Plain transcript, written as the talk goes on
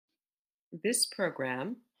This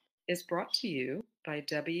program is brought to you by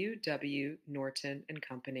W. W. Norton and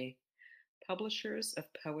Company, publishers of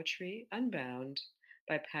Poetry Unbound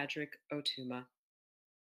by Padraig Ó Tuama.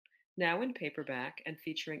 Now in paperback and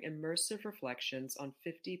featuring immersive reflections on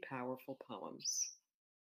 50 powerful poems.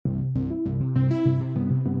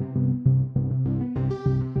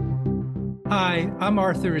 Hi, I'm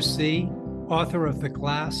Arthur C., author of The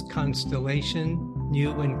Glass Constellation,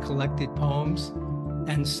 New and Collected Poems,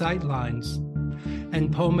 and Sightlines,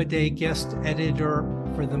 and Poem a Day guest editor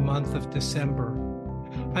for the month of December.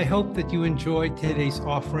 I hope that you enjoyed today's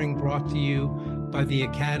offering brought to you by the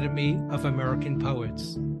Academy of American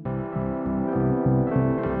Poets.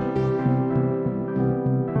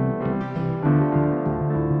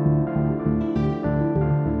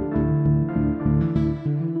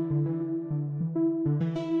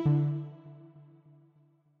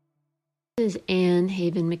 This is Anne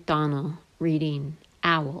Haven McDonald reading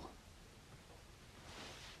Owl.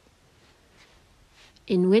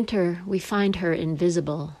 In winter, we find her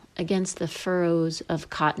invisible against the furrows of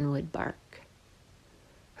cottonwood bark.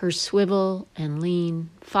 Her swivel and lean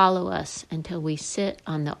follow us until we sit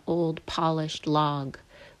on the old polished log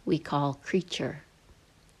we call creature.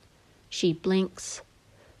 She blinks,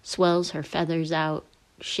 swells her feathers out,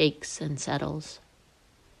 shakes and settles.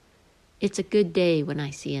 It's a good day when I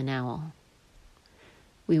see an owl.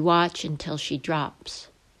 We watch until she drops,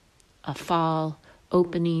 a fall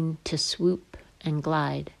opening to swoop and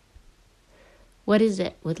glide. What is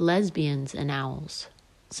it with lesbians and owls?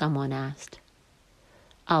 Someone asked.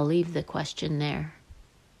 I'll leave the question there.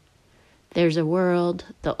 There's a world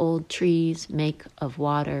the old trees make of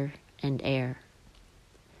water and air.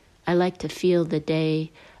 I like to feel the day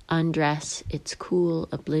undress its cool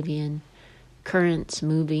oblivion, currents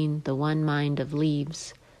moving the one mind of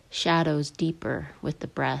leaves, shadows deeper with the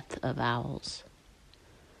breath of owls.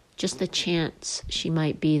 Just the chance she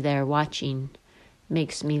might be there watching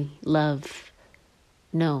makes me loved.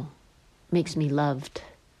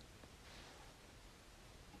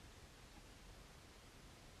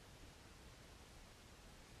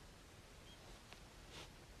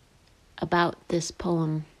 About this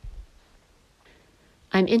poem.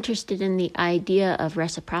 I'm interested in the idea of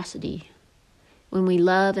reciprocity. When we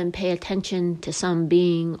love and pay attention to some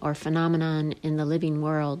being or phenomenon in the living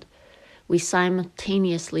world, we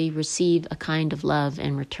simultaneously receive a kind of love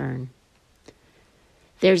in return.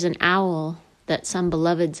 There's an owl that some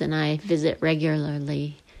beloveds and I visit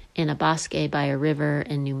regularly in a bosque by a river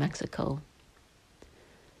in New Mexico.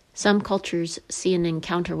 Some cultures see an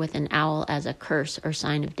encounter with an owl as a curse or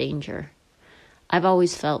sign of danger. I've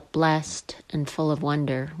always felt blessed and full of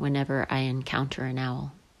wonder whenever I encounter an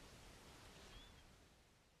owl.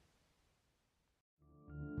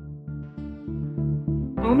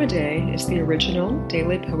 Poem a Day is the original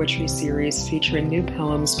daily poetry series featuring new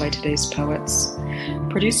poems by today's poets.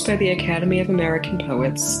 Produced by the Academy of American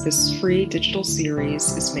Poets, this free digital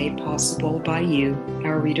series is made possible by you,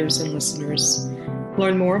 our readers and listeners.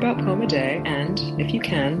 Learn more about Poem a Day and, if you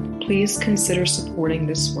can, please consider supporting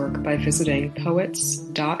this work by visiting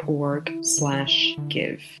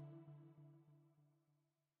poets.org/give.